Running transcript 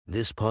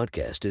This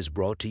podcast is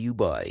brought to you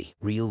by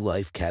Real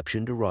Life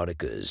Captioned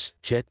Eroticas.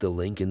 Check the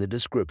link in the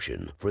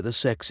description for the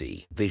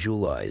sexy,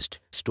 visualized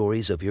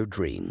stories of your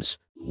dreams.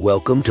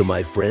 Welcome to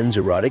my Friends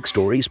Erotic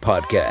Stories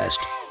podcast,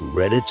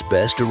 Reddit's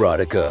Best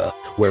Erotica,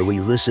 where we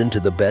listen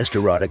to the best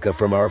erotica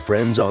from our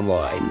friends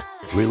online.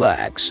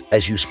 Relax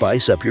as you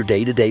spice up your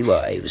day-to-day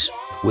lives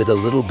with a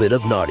little bit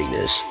of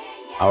naughtiness.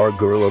 Our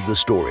girl of the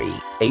story,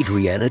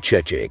 Adriana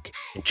Chechik.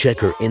 Check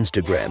her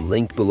Instagram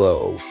linked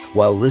below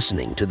while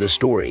listening to the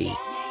story.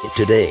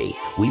 Today,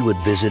 we would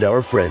visit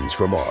our friends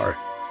from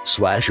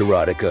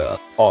r/erotica.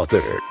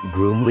 Author,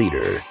 groom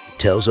leader,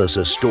 tells us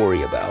a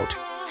story about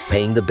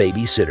paying the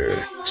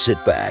babysitter. Sit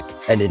back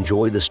and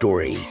enjoy the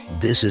story.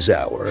 This is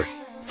our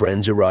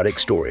Friends Erotic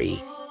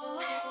Story.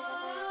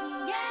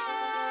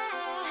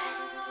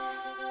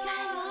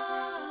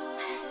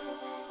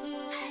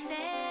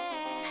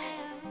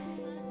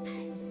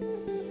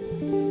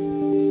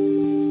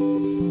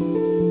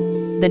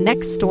 The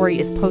next story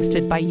is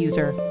posted by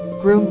user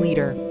Groom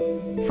Leader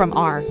from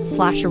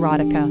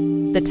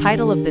r/erotica. The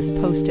title of this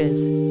post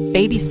is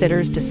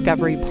Babysitter's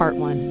Discovery Part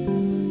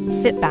 1.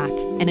 Sit back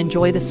and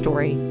enjoy the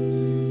story.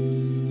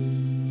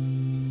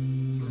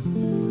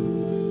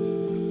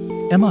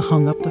 Emma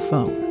hung up the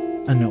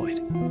phone,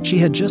 annoyed. She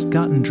had just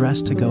gotten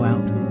dressed to go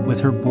out with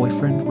her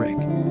boyfriend Rick.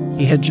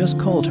 He had just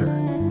called her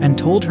and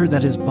told her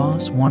that his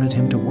boss wanted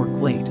him to work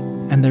late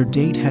and their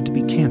date had to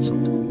be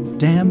canceled.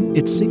 Damn,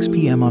 it's 6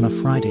 p.m. on a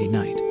Friday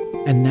night,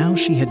 and now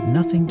she had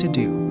nothing to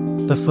do.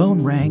 The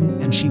phone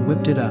rang and she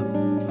whipped it up,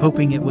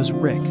 hoping it was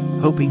Rick,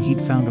 hoping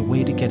he'd found a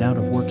way to get out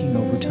of working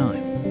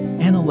overtime.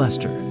 Anna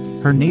Lester,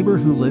 her neighbor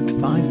who lived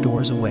 5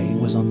 doors away,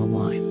 was on the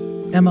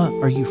line. Emma,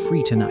 are you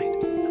free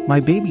tonight? My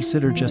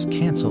babysitter just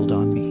canceled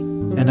on me,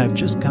 and I've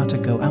just got to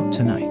go out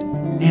tonight.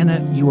 Anna,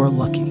 you are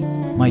lucky.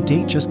 My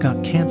date just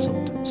got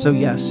canceled, so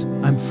yes,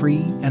 I'm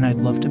free and I'd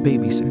love to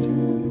babysit.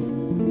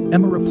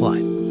 Emma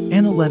replied.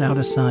 Anna let out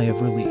a sigh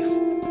of relief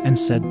and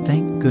said,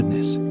 thank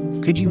goodness.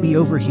 Could you be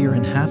over here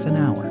in half an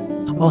hour?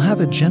 I'll have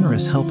a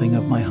generous helping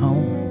of my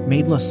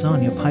home-made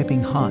lasagna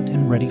piping hot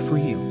and ready for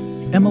you.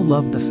 Emma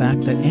loved the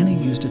fact that Anna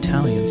used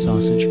Italian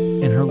sausage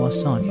in her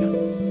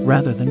lasagna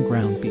rather than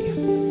ground beef,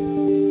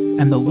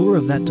 and the lure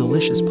of that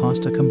delicious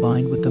pasta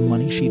combined with the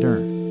money she'd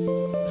earned.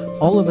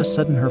 All of a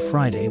sudden her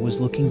Friday was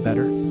looking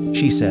better.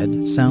 She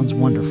said, sounds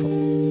wonderful.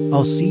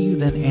 I'll see you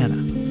then,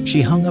 Anna.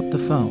 She hung up the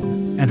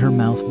phone and her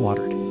mouth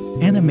watered.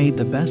 Anna made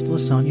the best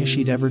lasagna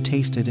she'd ever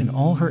tasted in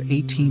all her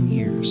 18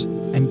 years,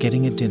 and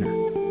getting a dinner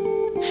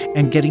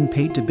and getting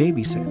paid to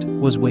babysit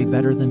was way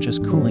better than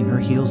just cooling her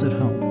heels at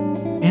home.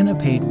 Anna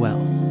paid well,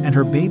 and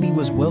her baby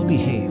was well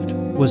behaved,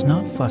 was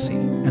not fussy,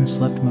 and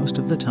slept most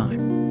of the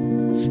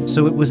time.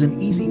 So it was an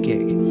easy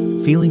gig.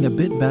 Feeling a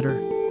bit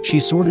better, she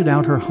sorted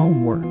out her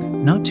homework,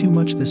 not too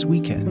much this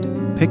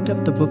weekend, picked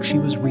up the book she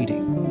was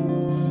reading,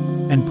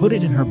 and put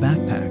it in her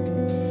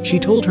backpack. She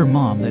told her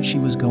mom that she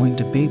was going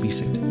to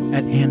babysit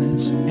at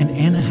Anna's, and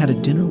Anna had a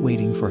dinner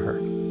waiting for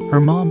her.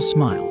 Her mom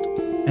smiled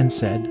and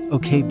said,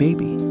 okay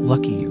baby,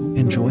 lucky you,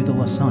 enjoy the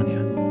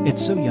lasagna.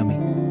 It's so yummy.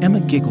 Emma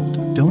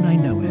giggled, don't I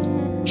know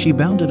it? She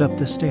bounded up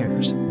the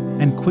stairs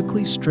and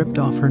quickly stripped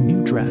off her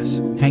new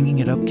dress, hanging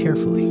it up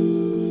carefully,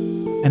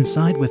 and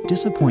sighed with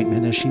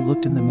disappointment as she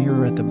looked in the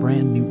mirror at the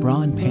brand new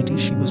bra and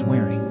panties she was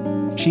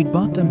wearing. She'd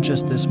bought them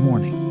just this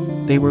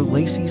morning. They were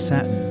lacy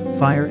satin,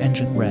 fire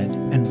engine red,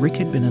 and Rick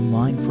had been in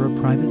line for a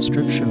private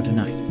strip show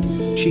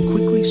tonight. She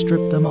quickly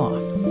stripped them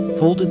off,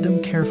 folded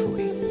them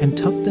carefully, and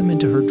tucked them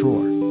into her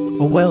drawer.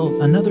 Oh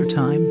well, another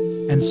time,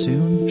 and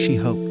soon, she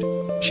hoped.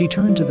 She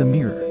turned to the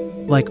mirror.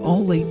 Like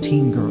all late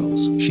teen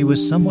girls, she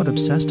was somewhat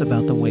obsessed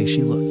about the way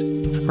she looked.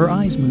 Her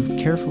eyes moved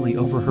carefully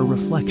over her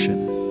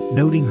reflection,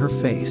 noting her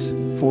face,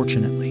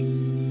 fortunately.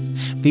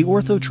 The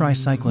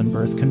orthotricycline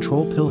birth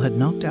control pill had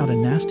knocked out a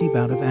nasty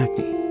bout of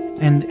acne,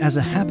 and as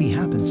a happy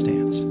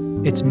happenstance,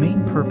 its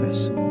main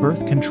purpose,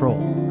 birth control,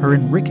 her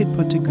and Rick had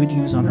put to good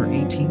use on her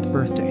 18th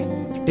birthday.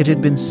 It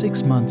had been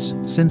 6 months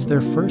since their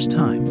first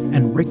time,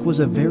 and Rick was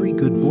a very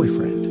good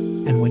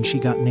boyfriend, and when she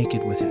got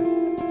naked with him,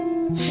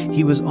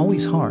 he was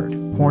always hard,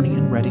 horny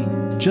and ready.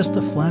 Just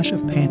the flash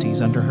of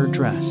panties under her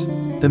dress,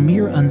 the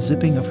mere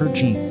unzipping of her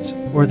jeans,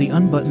 or the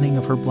unbuttoning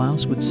of her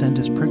blouse would send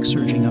his prick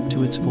surging up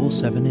to its full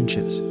 7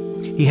 inches.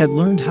 He had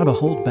learned how to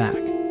hold back,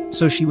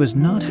 so she was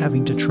not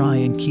having to try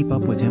and keep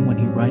up with him when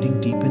he riding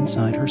deep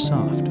inside her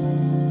soft,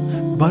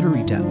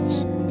 buttery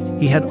depths.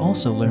 He had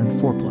also learned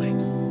foreplay,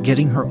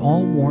 getting her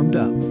all warmed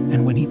up,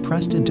 and when he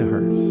pressed into her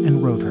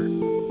and rode her,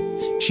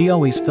 she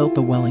always felt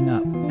the welling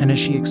up, and as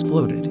she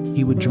exploded,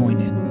 he would join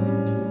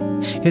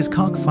in. His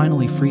cock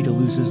finally free to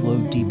lose his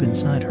load deep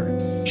inside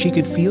her. She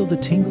could feel the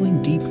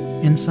tingling deep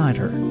inside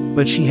her,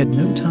 but she had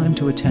no time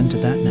to attend to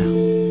that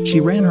now. She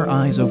ran her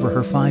eyes over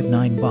her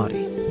 5'9"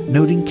 body,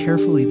 noting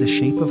carefully the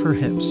shape of her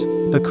hips,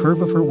 the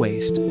curve of her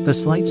waist, the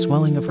slight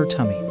swelling of her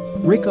tummy.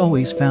 Rick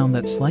always found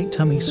that slight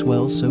tummy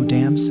swells so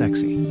damn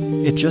sexy.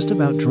 It just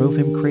about drove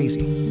him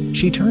crazy.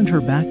 She turned her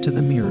back to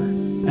the mirror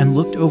and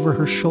looked over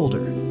her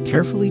shoulder,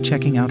 carefully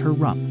checking out her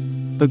rump.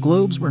 The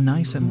globes were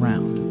nice and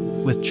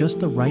round, with just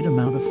the right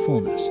amount of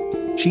fullness.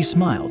 She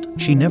smiled.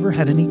 She never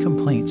had any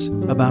complaints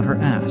about her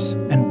ass,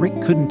 and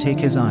Rick couldn't take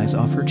his eyes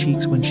off her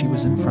cheeks when she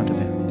was in front of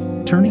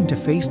him. Turning to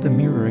face the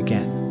mirror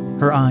again,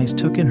 her eyes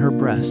took in her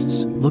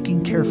breasts,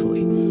 looking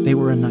carefully. They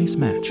were a nice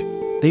match.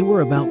 They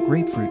were about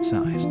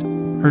grapefruit-sized.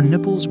 Her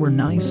nipples were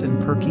nice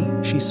and perky.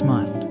 She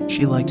smiled.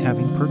 She liked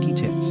having perky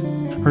tits.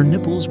 Her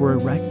nipples were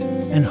erect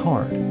and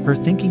hard. Her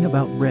thinking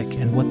about Rick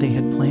and what they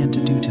had planned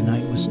to do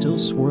tonight was still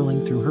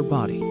swirling through her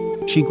body.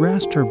 She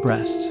grasped her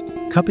breasts,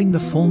 cupping the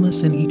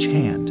fullness in each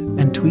hand,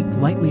 and tweaked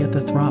lightly at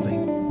the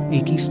throbbing,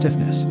 achy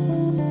stiffness.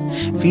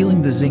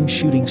 Feeling the zing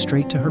shooting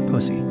straight to her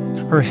pussy,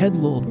 her head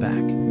lolled back,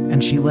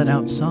 and she let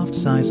out soft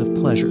sighs of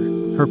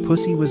pleasure. Her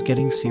pussy was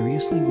getting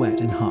seriously wet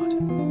and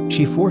hot.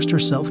 She forced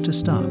herself to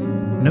stop.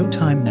 No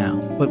time now,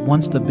 but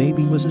once the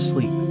baby was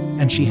asleep,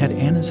 and she had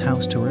Anna's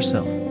house to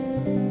herself.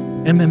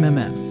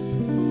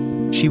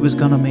 She was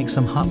gonna make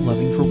some hot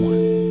loving for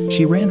one.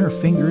 She ran her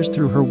fingers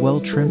through her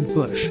well-trimmed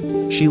bush.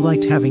 She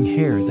liked having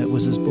hair that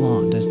was as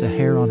blonde as the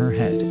hair on her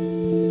head.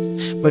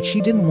 But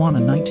she didn't want a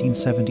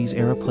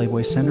 1970s-era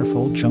Playboy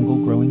centerfold jungle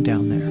growing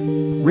down there.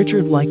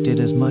 Richard liked it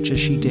as much as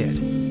she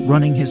did,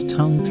 running his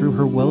tongue through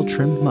her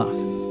well-trimmed muff,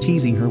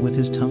 teasing her with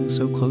his tongue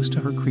so close to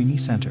her creamy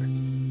center.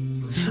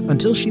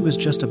 Until she was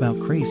just about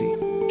crazy.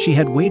 She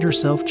had weighed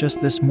herself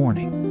just this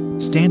morning,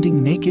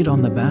 standing naked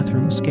on the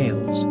bathroom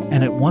scales,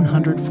 and at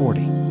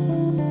 140.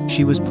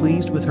 She was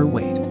pleased with her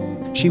weight.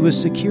 She was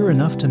secure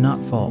enough to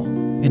not fall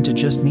into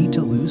just need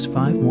to lose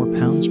 5 more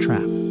pounds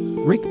trap.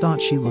 Rick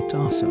thought she looked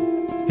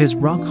awesome. His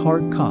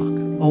rock-hard cock,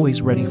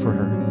 always ready for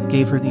her,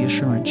 gave her the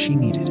assurance she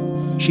needed.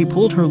 She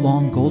pulled her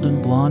long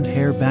golden blonde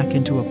hair back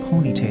into a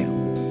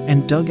ponytail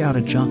and dug out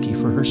a jockey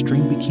for her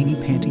string bikini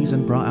panties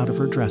and bra out of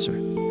her dresser.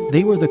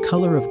 They were the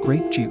color of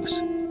grape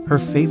juice, her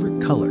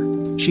favorite color.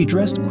 She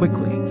dressed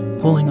quickly,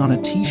 pulling on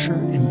a t-shirt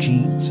and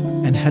jeans,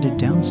 and headed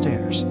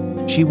downstairs.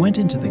 She went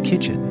into the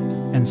kitchen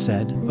and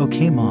said,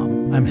 "Okay,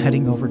 Mom, I'm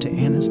heading over to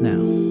Anna's now."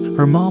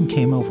 Her mom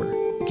came over,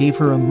 gave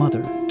her a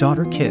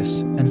mother-daughter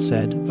kiss, and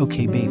said,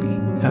 "Okay, baby,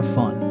 have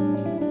fun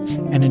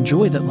and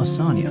enjoy that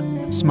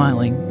lasagna."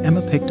 Smiling,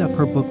 Emma picked up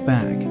her book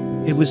bag.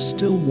 It was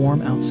still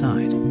warm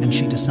outside, and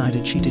she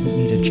decided she didn't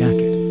need a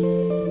jacket.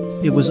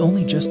 It was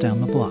only just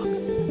down the block.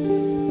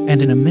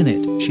 And in a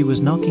minute, she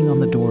was knocking on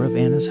the door of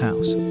Anna's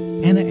house.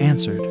 Anna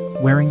answered,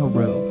 wearing a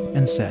robe,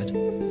 and said,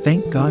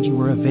 "Thank God you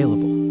were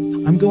available.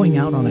 I'm going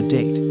out on a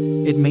date.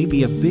 It may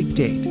be a big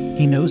date.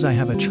 He knows I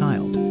have a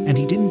child, and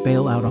he didn't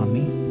bail out on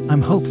me.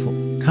 I'm hopeful.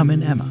 Come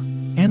in, Emma."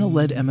 Anna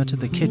led Emma to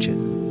the kitchen,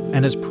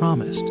 and as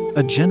promised,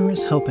 a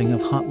generous helping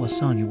of hot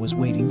lasagna was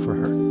waiting for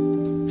her,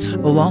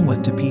 along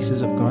with 2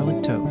 pieces of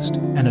garlic toast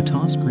and a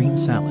tossed green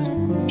salad.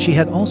 She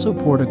had also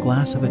poured a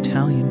glass of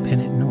Italian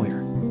Pinot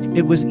Noir.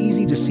 It was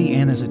easy to see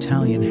Anna's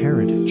Italian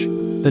heritage,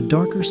 the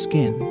darker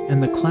skin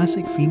and the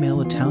classic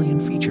female Italian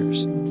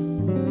features.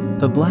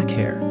 The black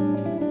hair,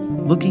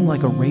 looking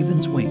like a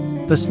raven's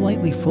wing, the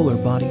slightly fuller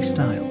body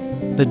style,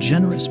 the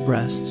generous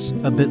breasts,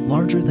 a bit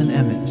larger than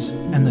Emma's,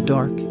 and the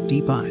dark,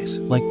 deep eyes,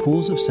 like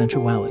pools of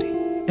sensuality.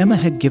 Emma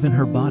had given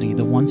her body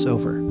the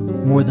once-over.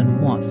 More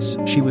than once,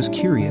 she was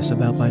curious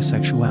about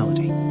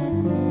bisexuality.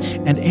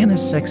 And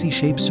Anna's sexy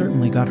shape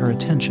certainly got her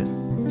attention.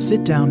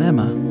 "Sit down,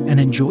 Emma, and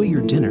enjoy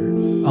your dinner.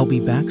 I'll be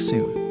back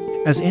soon."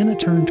 As Anna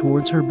turned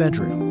towards her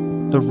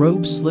bedroom, the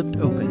robe slipped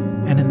open,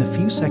 and in the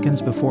few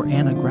seconds before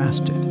Anna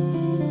grasped it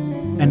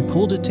and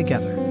pulled it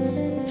together,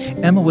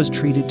 Emma was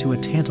treated to a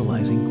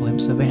tantalizing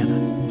glimpse of Anna,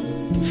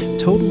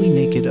 totally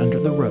naked under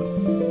the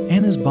robe.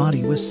 Anna's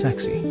body was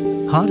sexy,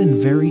 hot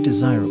and very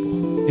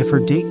desirable. If her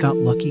date got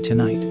lucky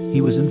tonight,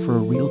 he was in for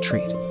a real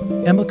treat.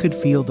 Emma could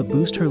feel the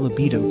boost her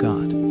libido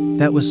got.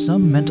 That was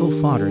some mental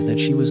fodder that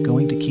she was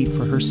going to keep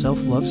for her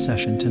self-love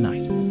session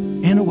tonight.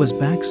 Anna was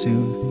back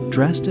soon,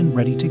 dressed and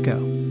ready to go.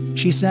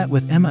 She sat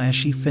with Emma as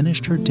she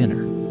finished her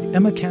dinner.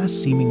 Emma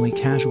cast seemingly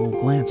casual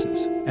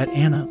glances at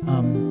Anna.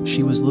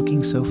 She was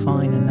looking so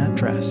fine in that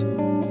dress.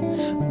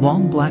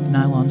 Long black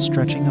nylon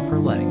stretching up her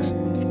legs.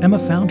 Emma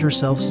found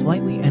herself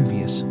slightly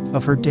envious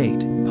of her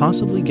date,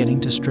 possibly getting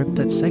to strip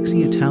that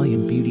sexy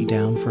Italian beauty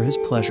down for his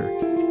pleasure.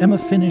 Emma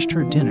finished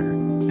her dinner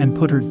and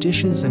put her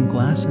dishes and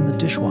glass in the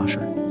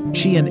dishwasher.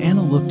 She and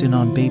Anna looked in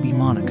on baby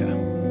Monica.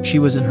 She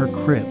was in her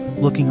crib,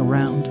 looking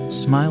around,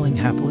 smiling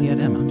happily at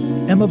Emma.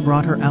 Emma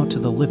brought her out to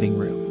the living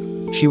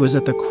room. She was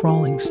at the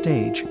crawling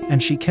stage,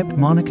 and she kept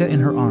Monica in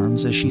her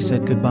arms as she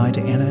said goodbye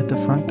to Anna at the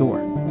front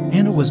door.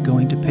 Anna was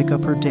going to pick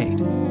up her date.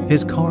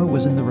 His car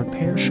was in the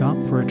repair shop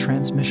for a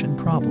transmission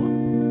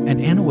problem,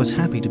 and Anna was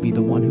happy to be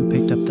the one who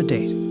picked up the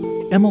date.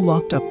 Emma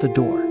locked up the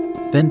door,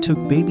 then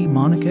took baby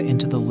Monica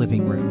into the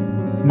living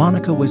room.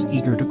 Monica was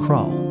eager to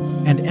crawl,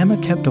 and Emma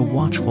kept a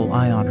watchful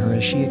eye on her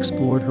as she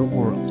explored her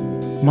world.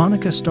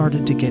 Monica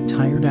started to get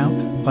tired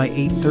out by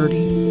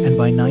 8:30, and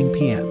by 9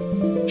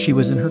 p.m., she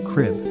was in her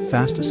crib,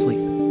 fast asleep.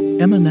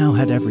 Emma now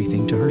had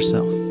everything to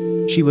herself.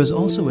 She was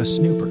also a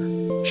snooper.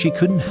 She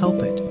couldn't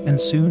help it, and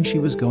soon she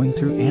was going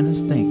through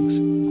Anna's things.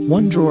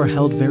 One drawer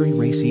held very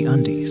racy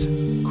undies,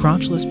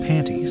 crotchless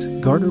panties,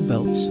 garter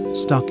belts,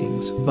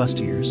 stockings,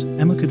 bustiers.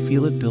 Emma could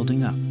feel it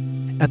building up.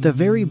 At the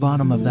very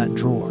bottom of that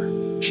drawer,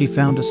 She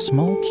found a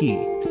small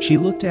key. She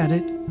looked at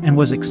it and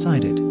was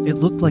excited. It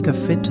looked like a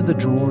fit to the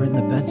drawer in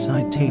the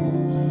bedside table,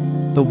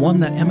 the one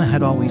that Emma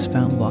had always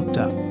found locked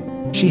up.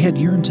 She had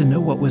yearned to know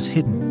what was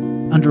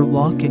hidden under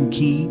lock and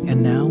key,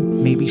 and now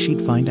maybe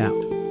she'd find out.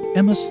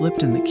 Emma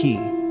slipped in the key,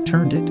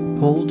 turned it,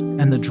 pulled,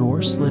 and the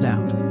drawer slid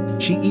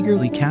out. She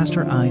eagerly cast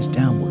her eyes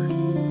downward,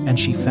 and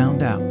she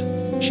found out.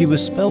 She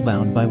was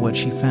spellbound by what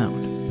she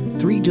found.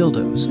 3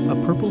 dildos,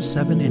 a purple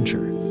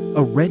 7-incher,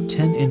 a red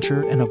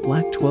 10-incher, and a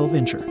black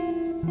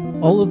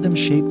 12-incher. All of them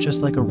shaped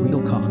just like a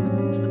real cock.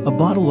 A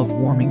bottle of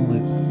warming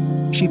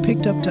lube. She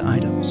picked up 2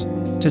 items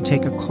to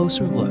take a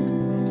closer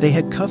look. They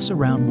had cuffs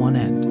around one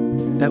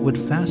end that would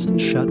fasten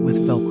shut with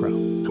Velcro.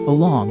 A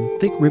long,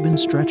 thick ribbon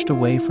stretched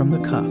away from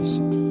the cuffs,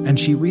 and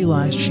she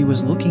realized she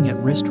was looking at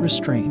wrist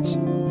restraints.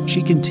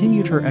 She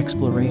continued her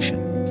exploration.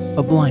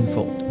 A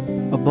blindfold,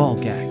 a ball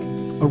gag,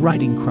 a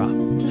riding crop.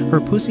 Her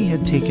pussy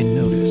had taken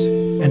notice,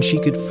 and she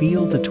could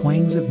feel the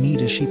twangs of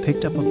meat as she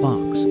picked up a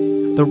box.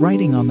 The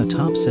writing on the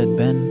top said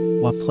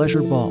Ben Wa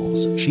Pleasure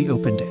Balls. She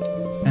opened it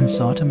and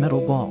saw 2 metal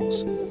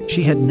balls.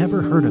 She had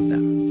never heard of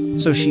them,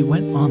 so she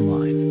went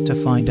online to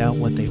find out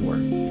what they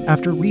were.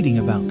 After reading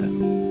about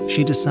them,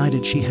 she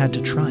decided she had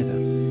to try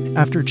them.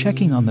 After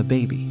checking on the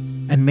baby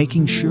and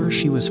making sure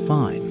she was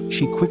fine,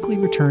 she quickly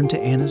returned to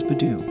Anna's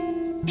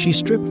bedroom. She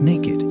stripped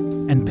naked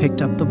and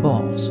picked up the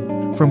balls.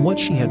 From what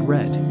she had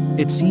read,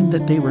 it seemed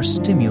that they were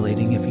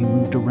stimulating if you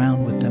moved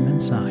around with them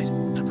inside.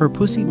 Her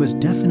pussy was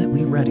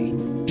definitely ready.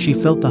 She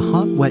felt the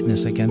hot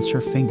wetness against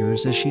her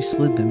fingers as she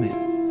slid them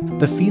in.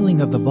 The feeling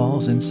of the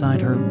balls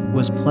inside her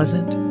was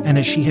pleasant, and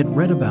as she had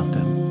read about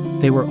them,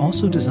 they were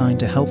also designed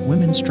to help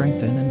women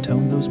strengthen and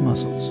tone those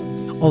muscles.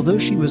 Although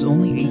she was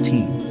only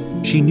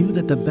 18, she knew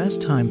that the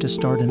best time to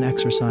start an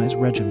exercise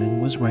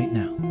regimen was right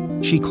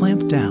now. She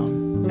clamped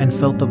down and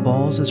felt the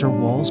balls as her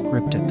walls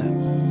gripped at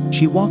them.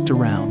 She walked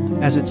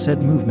around as it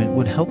said movement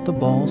would help the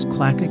balls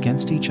clack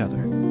against each other,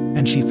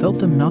 and she felt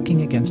them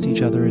knocking against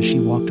each other as she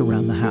walked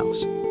around the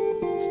house.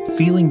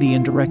 Feeling the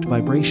indirect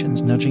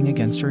vibrations nudging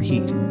against her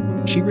heat,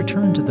 she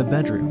returned to the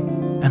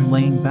bedroom, and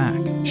laying back,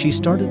 she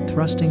started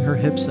thrusting her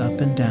hips up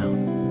and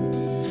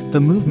down. The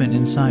movement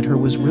inside her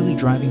was really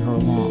driving her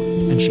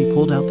along, and she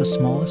pulled out the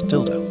smallest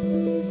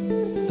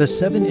dildo. The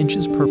 7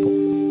 inches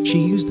purple. She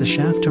used the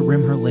shaft to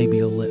rim her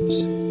labial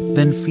lips.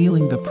 Then,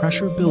 feeling the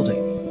pressure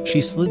building,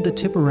 she slid the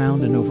tip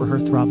around and over her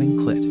throbbing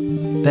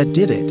clit. That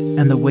did it,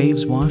 and the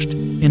waves washed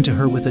into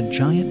her with a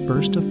giant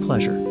burst of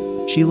pleasure.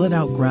 She let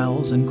out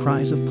growls and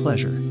cries of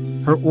pleasure,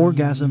 her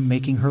orgasm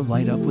making her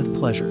light up with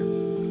pleasure.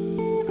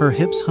 Her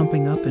hips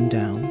humping up and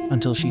down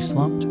until she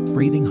slumped,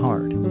 breathing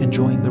hard,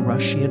 enjoying the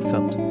rush she had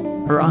felt.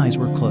 Her eyes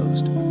were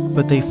closed,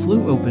 but they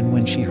flew open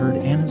when she heard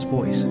Anna's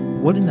voice.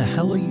 "What in the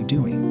hell are you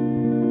doing?"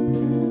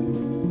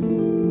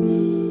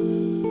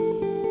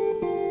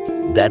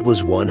 That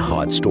was one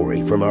hot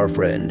story from our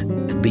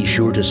friend. Be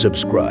sure to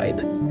subscribe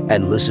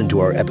and listen to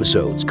our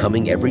episodes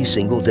coming every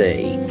single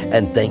day.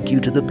 And thank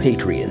you to the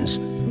Patreons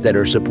that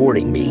are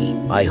supporting me.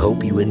 I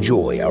hope you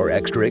enjoy our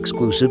extra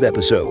exclusive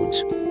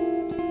episodes.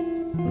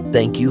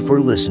 Thank you for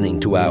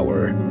listening to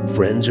our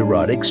Friends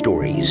Erotic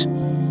Stories.